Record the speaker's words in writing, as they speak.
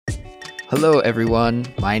Hello, everyone.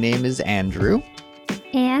 My name is Andrew,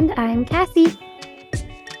 And I'm Cassie.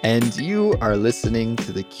 and you are listening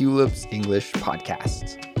to the Culips English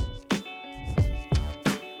Podcast.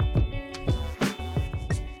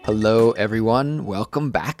 Hello, everyone.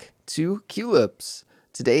 Welcome back to Culips.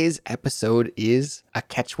 Today's episode is a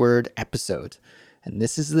catchword episode, and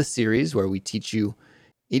this is the series where we teach you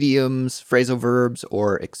idioms, phrasal verbs,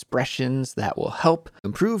 or expressions that will help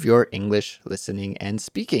improve your English listening and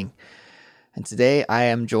speaking. And today I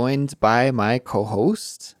am joined by my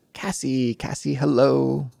co-host, Cassie. Cassie,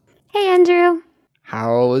 hello. Hey, Andrew.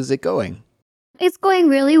 How is it going? It's going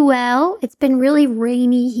really well. It's been really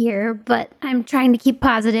rainy here, but I'm trying to keep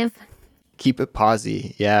positive. Keep it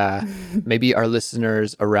posy. Yeah. Maybe our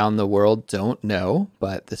listeners around the world don't know,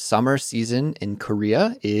 but the summer season in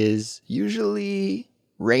Korea is usually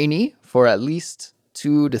rainy for at least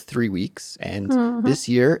 2 to 3 weeks. And this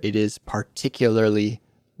year it is particularly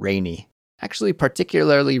rainy. Actually,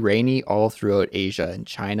 particularly rainy all throughout Asia and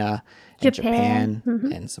China and Japan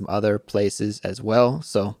and some other places as well.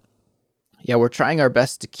 So, yeah, we're trying our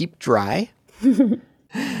best to keep dry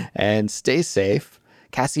and stay safe.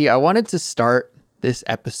 Cassie, I wanted to start this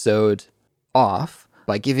episode off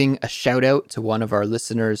by giving a shout out to one of our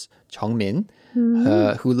listeners, Chongmin,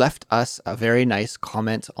 who left us a very nice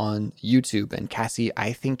comment on YouTube. And Cassie,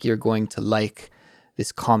 I think you're going to like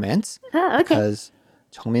this comment because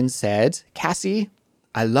Chongmin said, Cassie,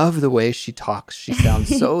 I love the way she talks. She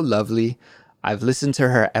sounds so lovely. I've listened to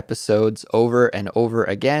her episodes over and over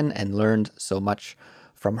again and learned so much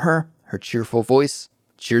from her. Her cheerful voice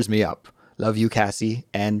cheers me up. Love you, Cassie,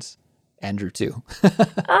 and Andrew too.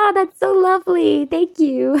 Oh, that's so lovely. Thank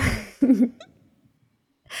you.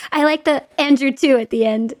 I like the Andrew too at the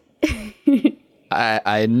end.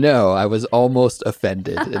 I know I was almost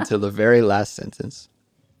offended until the very last sentence.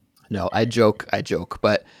 No, I joke,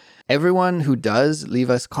 but everyone who does leave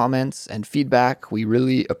us comments and feedback, we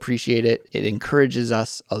really appreciate it. It encourages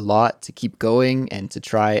us a lot to keep going and to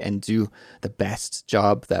try and do the best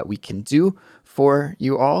job that we can do for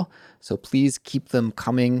you all. So please keep them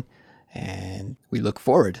coming, and we look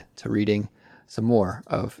forward to reading some more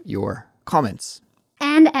of your comments.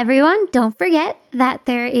 And everyone, don't forget that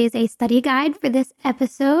there is a study guide for this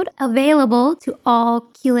episode available to all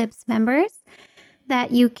Culips members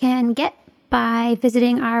that you can get by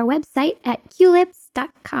visiting our website at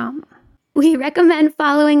culips.com. We recommend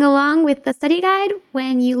following along with the study guide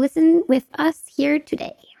when you listen with us here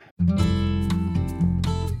today.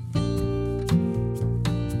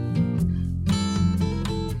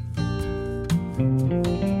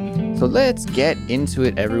 So let's get into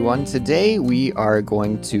it, everyone. Today we are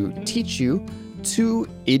going to teach you 2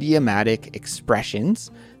 idiomatic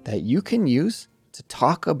expressions that you can use to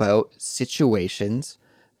talk about situations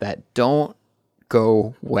that don't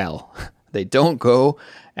go well. They don't go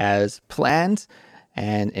as planned,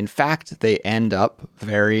 and in fact, they end up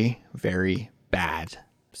very, very bad.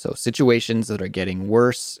 So situations that are getting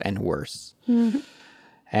worse and worse.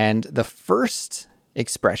 And the first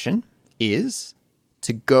expression is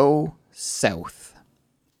to go south.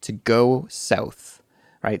 To go south,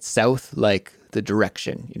 right? South like the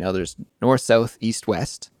direction. You know, there's north, south, east,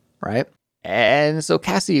 west, right? And so,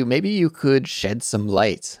 Cassie, maybe you could shed some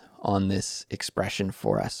light on this expression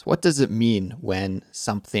for us. What does it mean when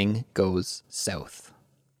something goes south?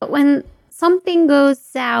 When something goes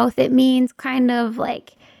south, it means kind of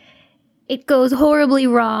like it goes horribly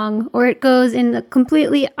wrong, or it goes in the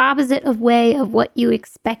completely opposite of way of what you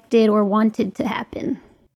expected or wanted to happen.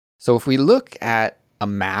 So if we look at a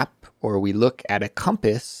map or we look at a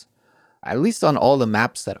compass, at least on all the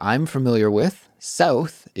maps that I'm familiar with,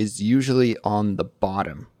 south is usually on the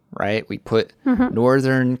bottom, right? We put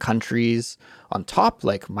northern countries on top,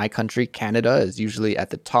 like my country, Canada, is usually at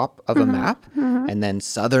the top of a map. And then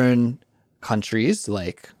southern countries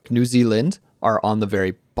like New Zealand are on the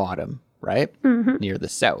very bottom, right? Near the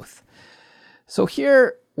south. So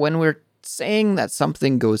here, when we're saying that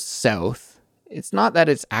something goes south, it's not that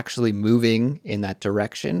it's actually moving in that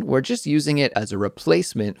direction. We're just using it as a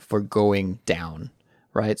replacement for going down,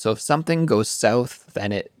 right? So if something goes south,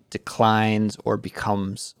 then it declines or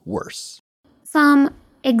becomes worse. Some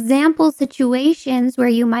example situations where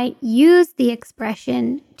you might use the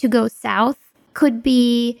expression to go south could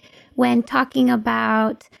be when talking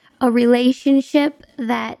about a relationship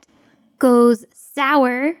that goes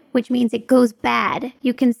sour, which means it goes bad.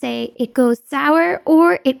 You can say it goes sour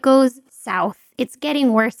or it goes south. It's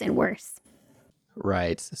getting worse and worse.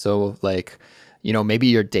 Right. So like, you know, maybe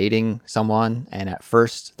you're dating someone and at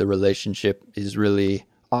first the relationship is really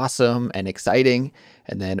awesome and exciting.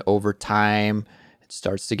 And then over time,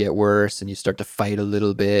 starts to get worse and you start to fight a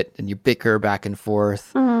little bit and you bicker back and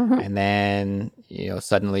forth. And then,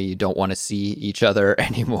 suddenly you don't want to see each other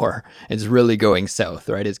anymore. It's really going south,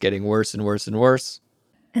 right? It's getting worse and worse and worse.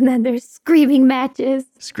 And then there's screaming matches.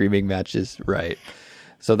 Screaming matches, right.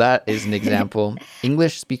 So that is an example.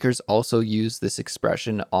 English speakers also use this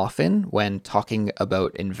expression often when talking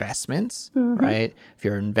about investments, right? If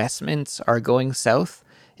your investments are going south,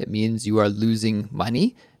 it means you are losing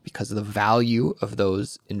money because the value of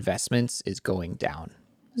those investments is going down.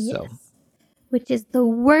 Yes. So, which is the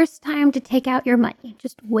worst time to take out your money.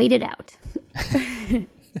 Just wait it out.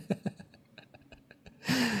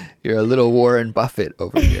 You're a little Warren Buffett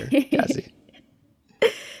over here, Cassie.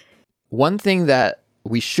 One thing that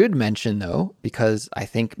we should mention, though, because I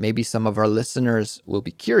think maybe some of our listeners will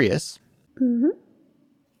be curious,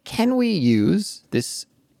 can we use this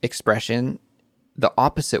expression the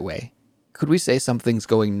opposite way? Could we say something's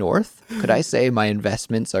going north? Could I say my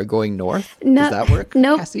investments are going north? No, does that work,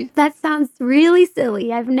 nope, Cassie? That sounds really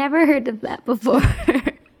silly. I've never heard of that before.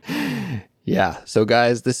 Yeah, so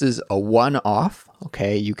guys, this is a one-off,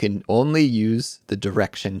 okay? You can only use the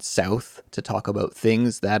direction south to talk about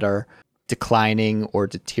things that are declining or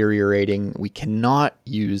deteriorating. We cannot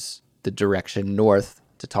use the direction north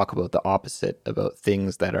to talk about the opposite, about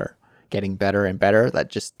things that are getting better and better. That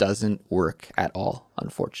just doesn't work at all,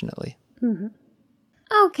 unfortunately.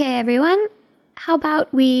 Okay, everyone. How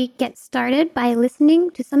about we get started by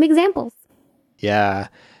listening to some examples? Yeah,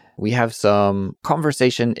 we have some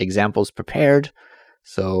conversation examples prepared.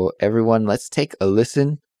 So everyone, let's take a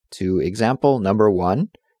listen to example number 1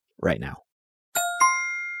 right now.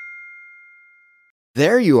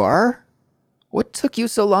 There you are. What took you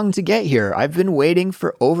so long to get here? I've been waiting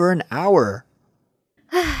for over an hour.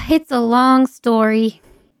 It's a long story.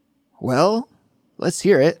 Well, let's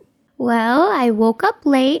hear it. Well, I woke up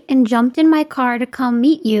late and jumped in my car to come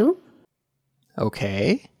meet you.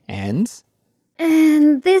 Okay, and?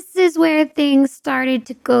 And this is where things started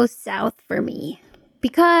to go south for me.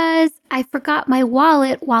 Because I forgot my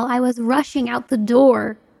wallet while I was rushing out the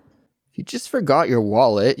door. If you just forgot your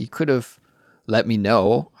wallet, you could have let me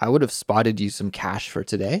know. I would have spotted you some cash for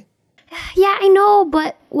today. Yeah, I know,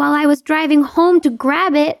 but while I was driving home to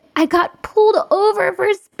grab it, I got pulled over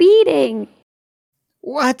for speeding.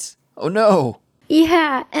 What? Oh no.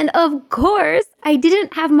 Yeah, and of course, I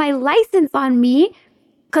didn't have my license on me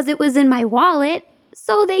because it was in my wallet.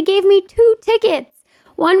 So they gave me 2 tickets,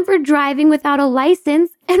 one for driving without a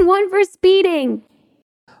license and one for speeding.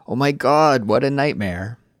 Oh my God, what a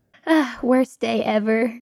nightmare. Worst day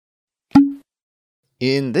ever.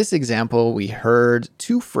 In this example, we heard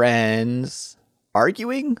 2 friends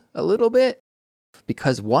arguing a little bit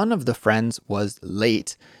because one of the friends was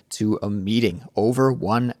late to a meeting, over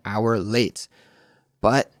 1 hour late.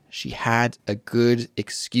 But she had a good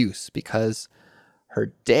excuse because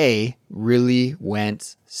her day really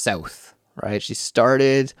went south, right? She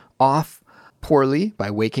started off poorly by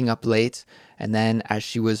waking up late. And then as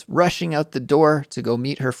she was rushing out the door to go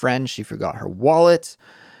meet her friend, she forgot her wallet.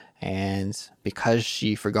 And because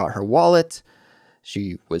she forgot her wallet,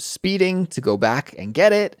 she was speeding to go back and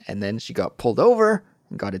get it. And then she got pulled over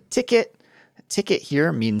and got a ticket. A ticket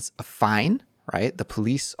here means a fine, right? The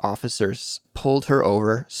police officers pulled her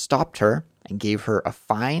over, stopped her, and gave her a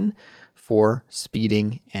fine for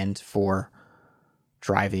speeding and for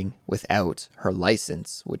driving without her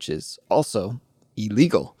license, which is also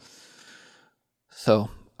illegal.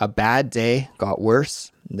 So a bad day got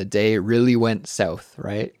worse, and the day really went south,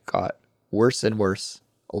 right? Got worse and worse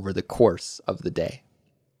over the course of the day.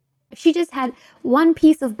 She just had one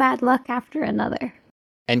piece of bad luck after another.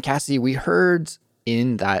 And Cassie, we heard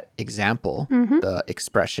in that example, the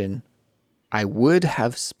expression, I would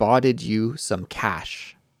have spotted you some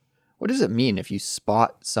cash. What does it mean if you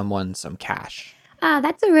spot someone some cash?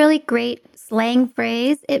 That's a really great slang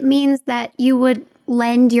phrase. It means that you would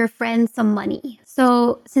lend your friend some money.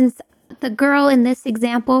 So since the girl in this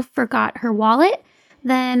example forgot her wallet,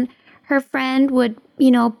 then her friend would,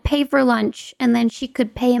 pay for lunch and then she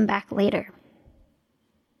could pay him back later.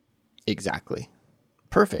 Exactly.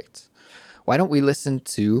 Perfect. Why don't we listen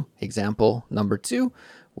to example number 2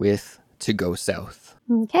 with To Go South?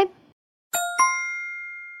 Okay.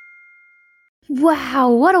 Wow,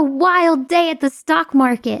 what a wild day at the stock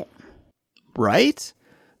market. Right?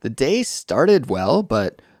 The day started well,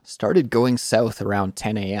 but started going south around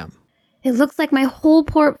 10 a.m. It looks like my whole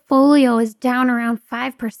portfolio is down around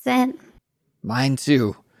 5%. Mine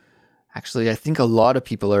too. Actually, I think a lot of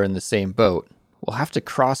people are in the same boat. We'll have to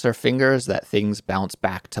cross our fingers that things bounce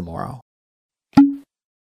back tomorrow.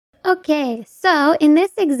 Okay, so in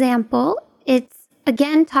this example, it's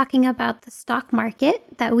Again, talking about the stock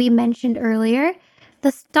market that we mentioned earlier,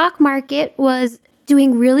 the stock market was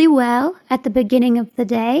doing really well at the beginning of the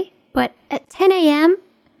day, but at 10 a.m.,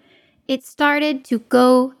 it started to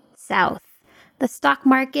go south. The stock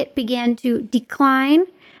market began to decline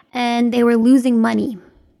and they were losing money.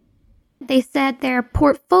 They said their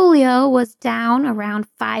portfolio was down around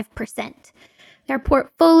 5%. Their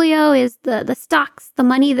portfolio is the stocks, the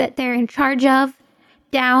money that they're in charge of.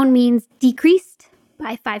 Down means decreased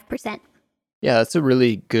by 5%. Yeah, that's a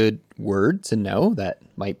really good word to know that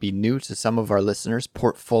might be new to some of our listeners.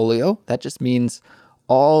 Portfolio, that just means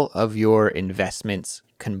all of your investments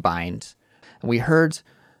combined. And we heard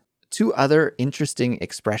two other interesting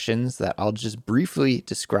expressions that I'll just briefly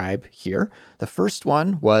describe here. The first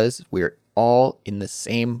one was we're all in the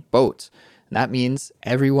same boat. And that means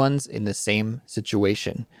everyone's in the same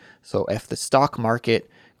situation. So if the stock market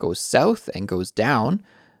goes south and goes down,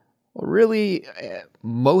 well, really,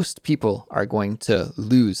 most people are going to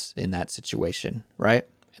lose in that situation, right?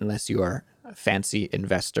 Unless you are a fancy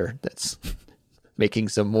investor that's making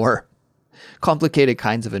some more complicated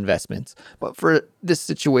kinds of investments. But for this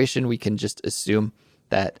situation, we can just assume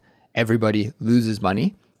that everybody loses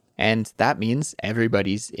money, and that means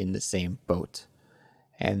everybody's in the same boat.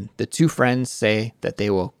 And the two friends say that they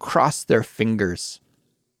will cross their fingers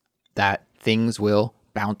that things will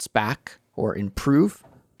bounce back or improve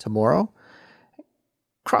tomorrow.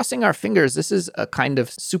 Crossing our fingers, this is a kind of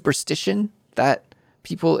superstition that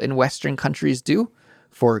people in Western countries do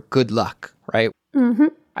for good luck, right? Mm-hmm.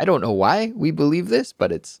 I don't know why we believe this,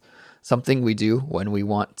 but it's something we do when we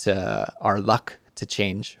want our luck to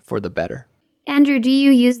change for the better. Andrew, do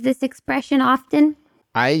you use this expression often?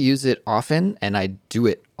 I use it often, and I do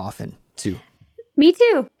it often too. Me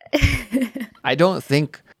too. I don't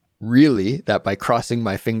think really that by crossing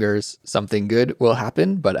my fingers something good will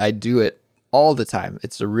happen, but I do it all the time.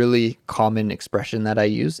 It's a really common expression that I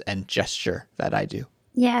use and gesture that I do.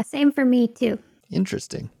 Yeah, same for me too.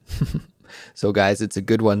 Interesting. So guys, it's a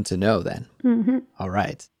good one to know then. Mm-hmm. All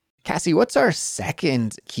right. Cassie, what's our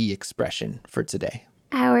second key expression for today?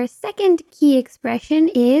 Our second key expression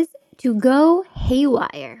is to go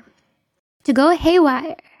haywire. To go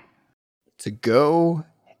haywire. To go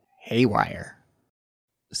haywire.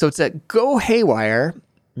 So to go haywire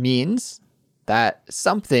means that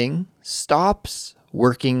something stops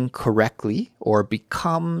working correctly or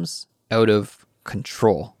becomes out of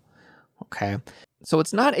control. Okay. So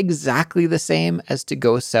it's not exactly the same as to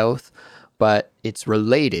go south, but it's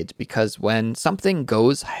related because when something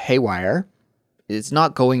goes haywire, it's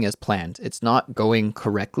not going as planned. It's not going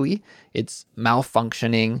correctly. It's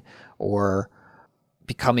malfunctioning or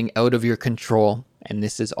becoming out of your control. And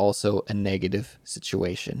this is also a negative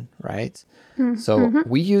situation, right? Mm-hmm. So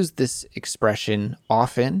we use this expression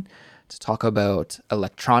often to talk about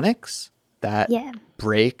electronics that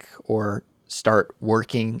break or start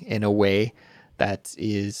working in a way that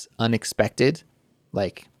is unexpected.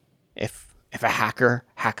 Like if a hacker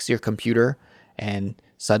hacks your computer and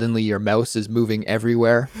suddenly your mouse is moving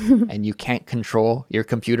everywhere and you can't control your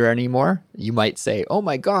computer anymore, you might say, oh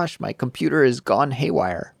my gosh, my computer has gone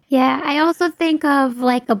haywire. Yeah, I also think of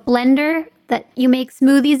like a blender that you make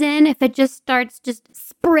smoothies in. If it just starts just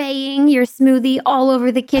spraying your smoothie all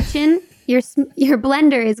over the kitchen, your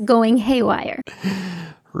blender is going haywire.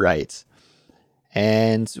 Right.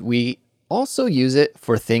 And we also use it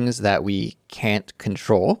for things that we can't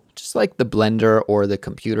control, just like the blender or the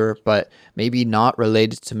computer, but maybe not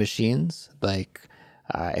related to machines. Like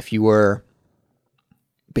if you were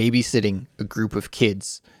babysitting a group of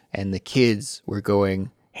kids and the kids were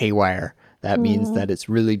going haywire, that means that it's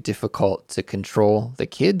really difficult to control the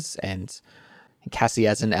kids. And Cassie,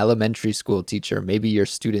 as an elementary school teacher, maybe your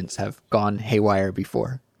students have gone haywire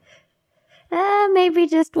before. Maybe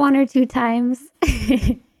just one or two times.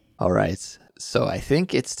 All right. So I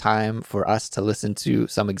think it's time for us to listen to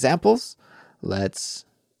some examples. Let's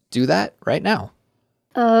do that right now.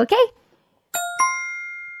 Okay.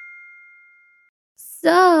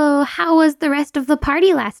 So, how was the rest of the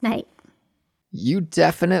party last night? You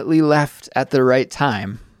definitely left at the right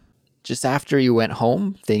time. Just after you went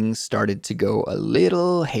home, things started to go a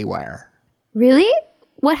little haywire. Really?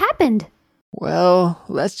 What happened? Well,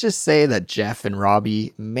 let's just say that Jeff and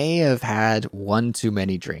Robbie may have had one too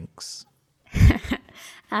many drinks.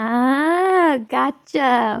 Ah,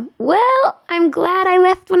 gotcha. Well, I'm glad I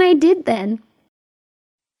left when I did then.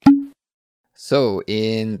 So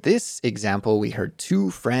in this example, we heard two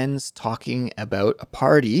friends talking about a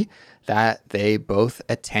party that they both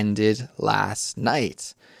attended last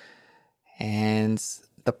night. And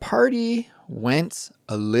the party went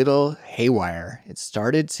a little haywire. It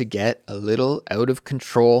started to get a little out of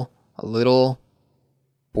control, a little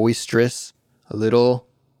boisterous, a little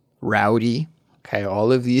rowdy. Okay,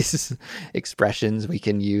 all of these expressions we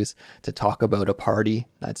can use to talk about a party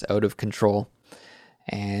that's out of control.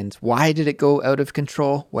 And why did it go out of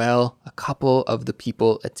control? Well, a couple of the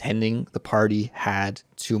people attending the party had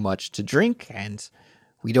too much to drink, and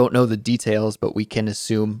we don't know the details, but we can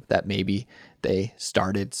assume that maybe they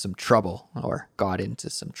started some trouble or got into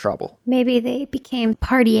some trouble. Maybe they became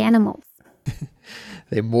party animals.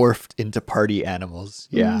 They morphed into party animals.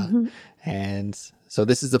 Yeah. Mm-hmm. And so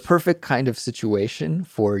this is the perfect kind of situation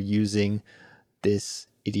for using this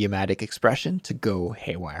idiomatic expression to go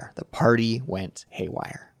haywire. The party went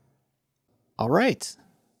haywire. All right.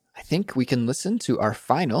 I think we can listen to our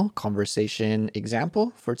final conversation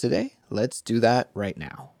example for today. Let's do that right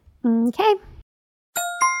now. Okay.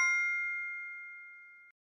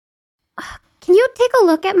 Can you take a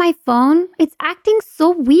look at my phone? It's acting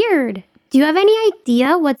so weird. Do you have any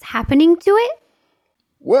idea what's happening to it?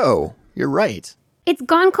 Whoa, you're right. It's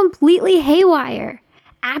gone completely haywire.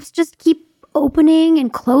 Apps just keep opening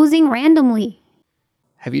and closing randomly.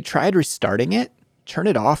 Have you tried restarting it? Turn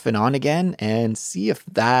it off and on again and see if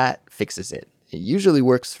that fixes it. It usually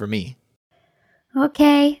works for me.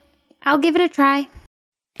 Okay, I'll give it a try.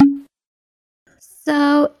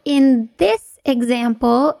 So in this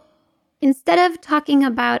example, instead of talking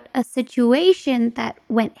about a situation that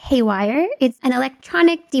went haywire, it's an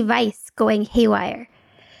electronic device going haywire.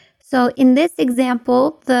 So in this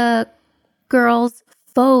example, the girl's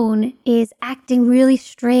phone is acting really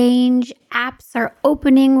strange. Apps are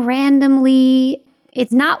opening randomly.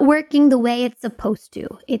 It's not working the way it's supposed to.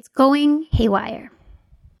 It's going haywire.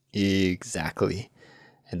 Exactly.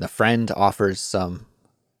 And the friend offers some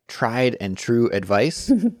tried and true advice.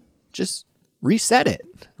 Just reset it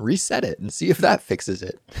and see if that fixes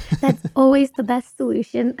it. That's always the best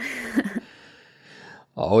solution.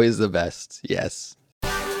 Always the best, yes.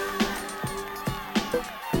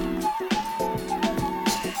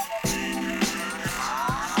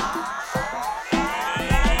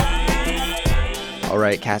 All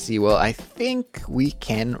right, Cassie, well, I think we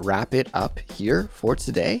can wrap it up here for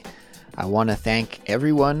today. I want to thank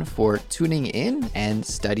everyone for tuning in and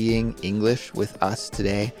studying English with us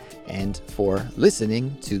today and for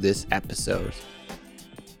listening to this episode.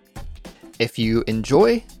 If you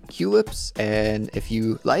enjoy Culips and if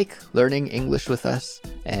you like learning English with us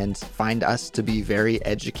and find us to be very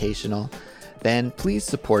educational, then please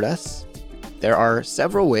support us. There are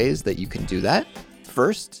several ways that you can do that.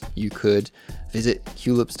 First, you could visit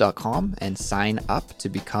culips.com and sign up to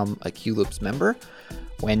become a Culips member.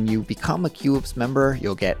 When you become a Culips member,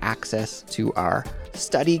 you'll get access to our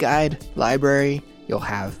study guide library. You'll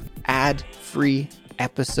have ad-free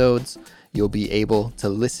episodes. You'll be able to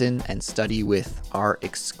listen and study with our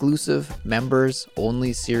exclusive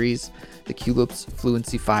members-only series, the Culips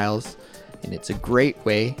Fluency Files. And it's a great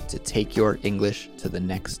way to take your English to the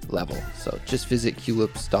next level. So just visit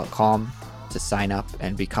culips.com to sign up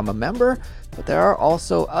and become a member. But there are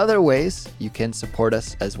also other ways you can support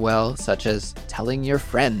us as well, such as telling your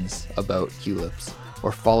friends about Culips,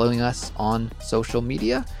 or following us on social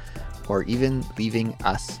media, or even leaving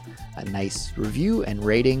us a nice review and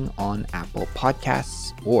rating on Apple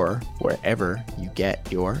Podcasts or wherever you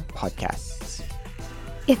get your podcasts.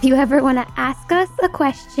 If you ever want to ask us a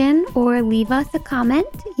question or leave us a comment,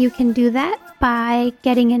 you can do that by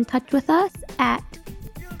getting in touch with us at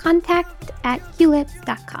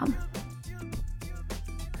contact@culips.com.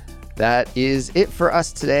 That is it for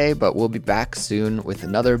us today, but we'll be back soon with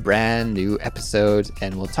another brand new episode,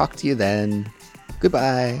 and we'll talk to you then.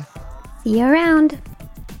 Goodbye. See you around.